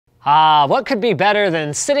What could be better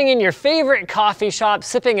than sitting in your favorite coffee shop,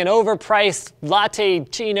 sipping an overpriced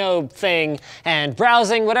latte-chino thing, and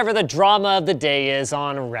browsing whatever the drama of the day is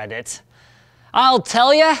on Reddit? I'll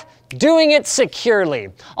tell ya, doing it securely.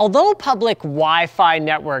 Although public Wi-Fi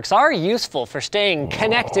networks are useful for staying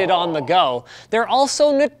connected on the go, they're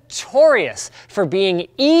also notorious for being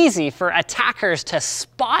easy for attackers to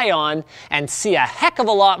spy on and see a heck of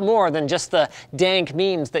a lot more than just the dank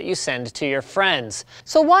memes that you send to your friends.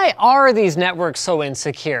 So why are these networks so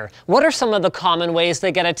insecure? What are some of the common ways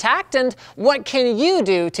they get attacked, and what can you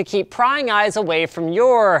do to keep prying eyes away from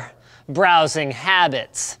your browsing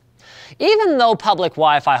habits? Even though public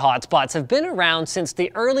Wi-Fi hotspots have been around since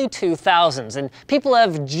the early 2000s and people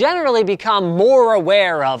have generally become more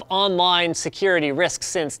aware of online security risks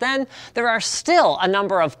since then, there are still a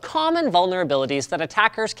number of common vulnerabilities that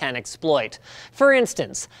attackers can exploit. For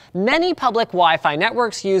instance, many public Wi-Fi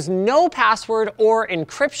networks use no password or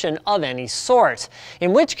encryption of any sort,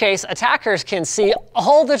 in which case attackers can see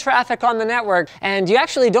all the traffic on the network, and you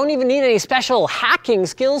actually don't even need any special hacking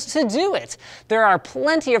skills to do it. There are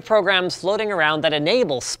plenty of programs floating around that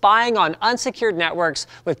enable spying on unsecured networks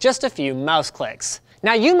with just a few mouse clicks.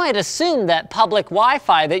 Now, you might assume that public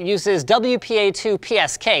Wi-Fi that uses WPA2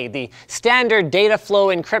 PSK, the standard data flow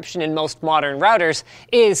encryption in most modern routers,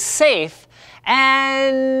 is safe.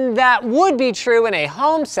 And that would be true in a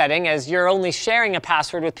home setting, as you're only sharing a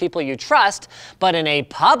password with people you trust, but in a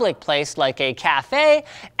public place like a cafe,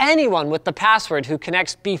 anyone with the password who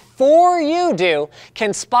connects before you do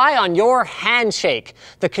can spy on your handshake,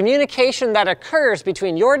 the communication that occurs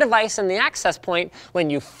between your device and the access point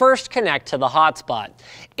when you first connect to the hotspot.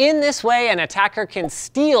 In this way, an attacker can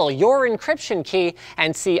steal your encryption key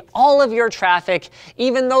and see all of your traffic,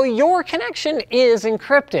 even though your connection is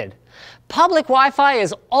encrypted. Public Wi-Fi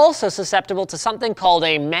is also susceptible to something called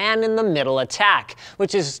a man-in-the-middle attack,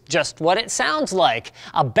 which is just what it sounds like.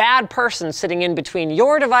 A bad person sitting in between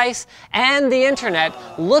your device and the internet,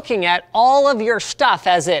 looking at all of your stuff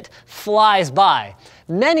as it flies by.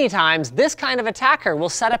 Many times, this kind of attacker will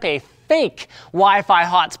set up a fake Wi-Fi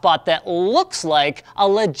hotspot that looks like a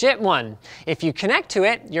legit one. If you connect to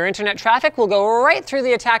it, your internet traffic will go right through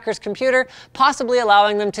the attacker's computer, possibly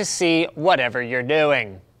allowing them to see whatever you're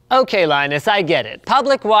doing. Okay, Linus, I get it.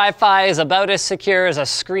 Public Wi-Fi is about as secure as a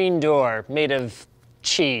screen door made of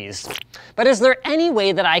cheese. But is there any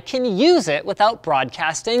way that I can use it without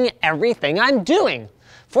broadcasting everything I'm doing?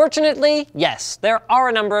 Fortunately, yes, there are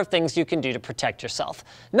a number of things you can do to protect yourself.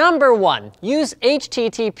 Number one, use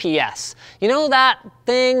HTTPS. You know that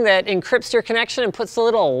thing that encrypts your connection and puts the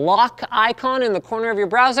little lock icon in the corner of your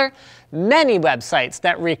browser? Many websites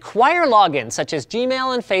that require login, such as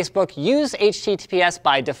Gmail and Facebook, use HTTPS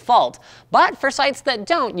by default. But for sites that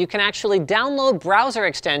don't, you can actually download browser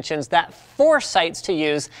extensions that force sites to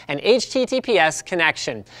use an HTTPS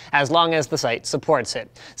connection, as long as the site supports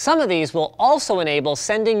it. Some of these will also enable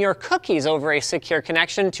sending your cookies over a secure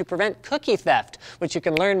connection to prevent cookie theft, which you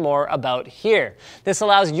can learn more about here. This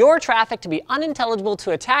allows your traffic to be unintelligible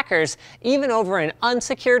to attackers, even over an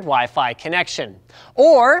unsecured Wi-Fi connection.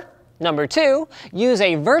 Or number two, use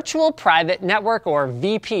a virtual private network or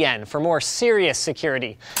VPN for more serious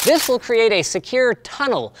security. This will create a secure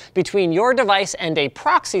tunnel between your device and a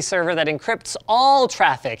proxy server that encrypts all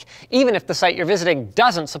traffic, even if the site you're visiting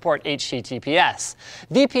doesn't support HTTPS.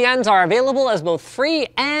 VPNs are available as both free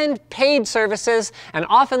and paid services, and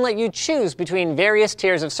often let you choose between various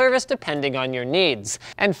tiers of service depending on your needs.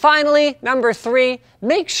 And finally, number three,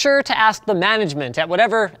 make sure to ask the management at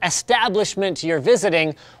whatever establishment you're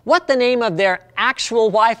visiting what the name of their actual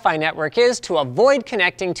Wi-Fi network is to avoid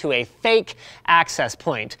connecting to a fake access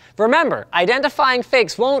point. Remember, identifying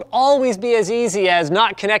fakes won't always be as easy as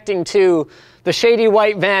not connecting to the shady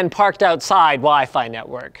white van parked outside Wi-Fi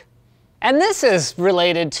network. And this is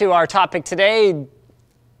related to our topic today,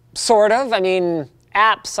 sort of. I mean,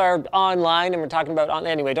 apps are online, and we're talking about,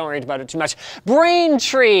 anyway, don't read about it too much.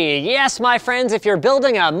 Braintree! Yes, my friends, if you're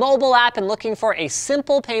building a mobile app and looking for a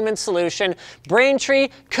simple payment solution, Braintree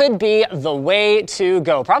could be the way to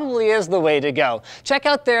go. Probably is the way to go. Check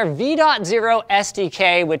out their V.0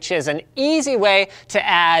 SDK, which is an easy way to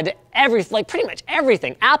add pretty much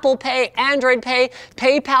everything. Apple Pay, Android Pay,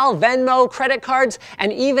 PayPal, Venmo, credit cards,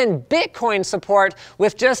 and even Bitcoin support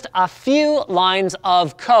with just a few lines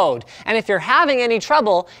of code. And if you're having any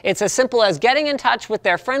trouble, it's as simple as getting in touch with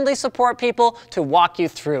their friendly support people to walk you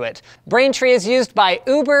through it. Braintree is used by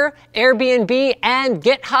Uber, Airbnb, and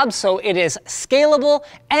GitHub, so it is scalable.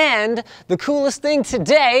 And the coolest thing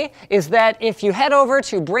today is that if you head over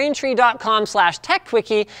to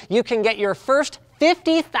braintree.com/techquickie, you can get your first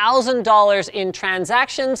 $50,000 in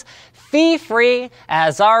transactions fee-free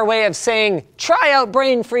as our way of saying, try out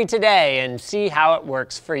Brain Free today and see how it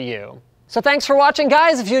works for you. So thanks for watching,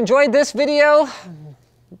 guys. If you enjoyed this video,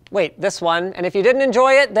 wait, this one. And if you didn't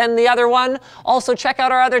enjoy it, then the other one. Also, check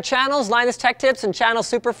out our other channels, Linus Tech Tips and Channel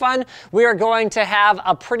Superfun. We are going to have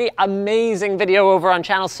a pretty amazing video over on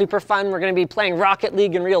Channel Superfun. We're going to be playing Rocket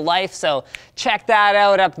League in real life, so check that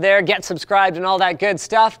out up there. Get subscribed and all that good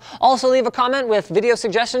stuff. Also, leave a comment with video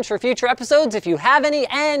suggestions for future episodes if you have any,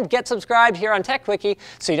 and get subscribed here on Tech Quickie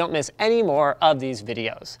so you don't miss any more of these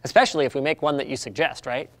videos, especially if we make one that you suggest,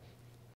 right?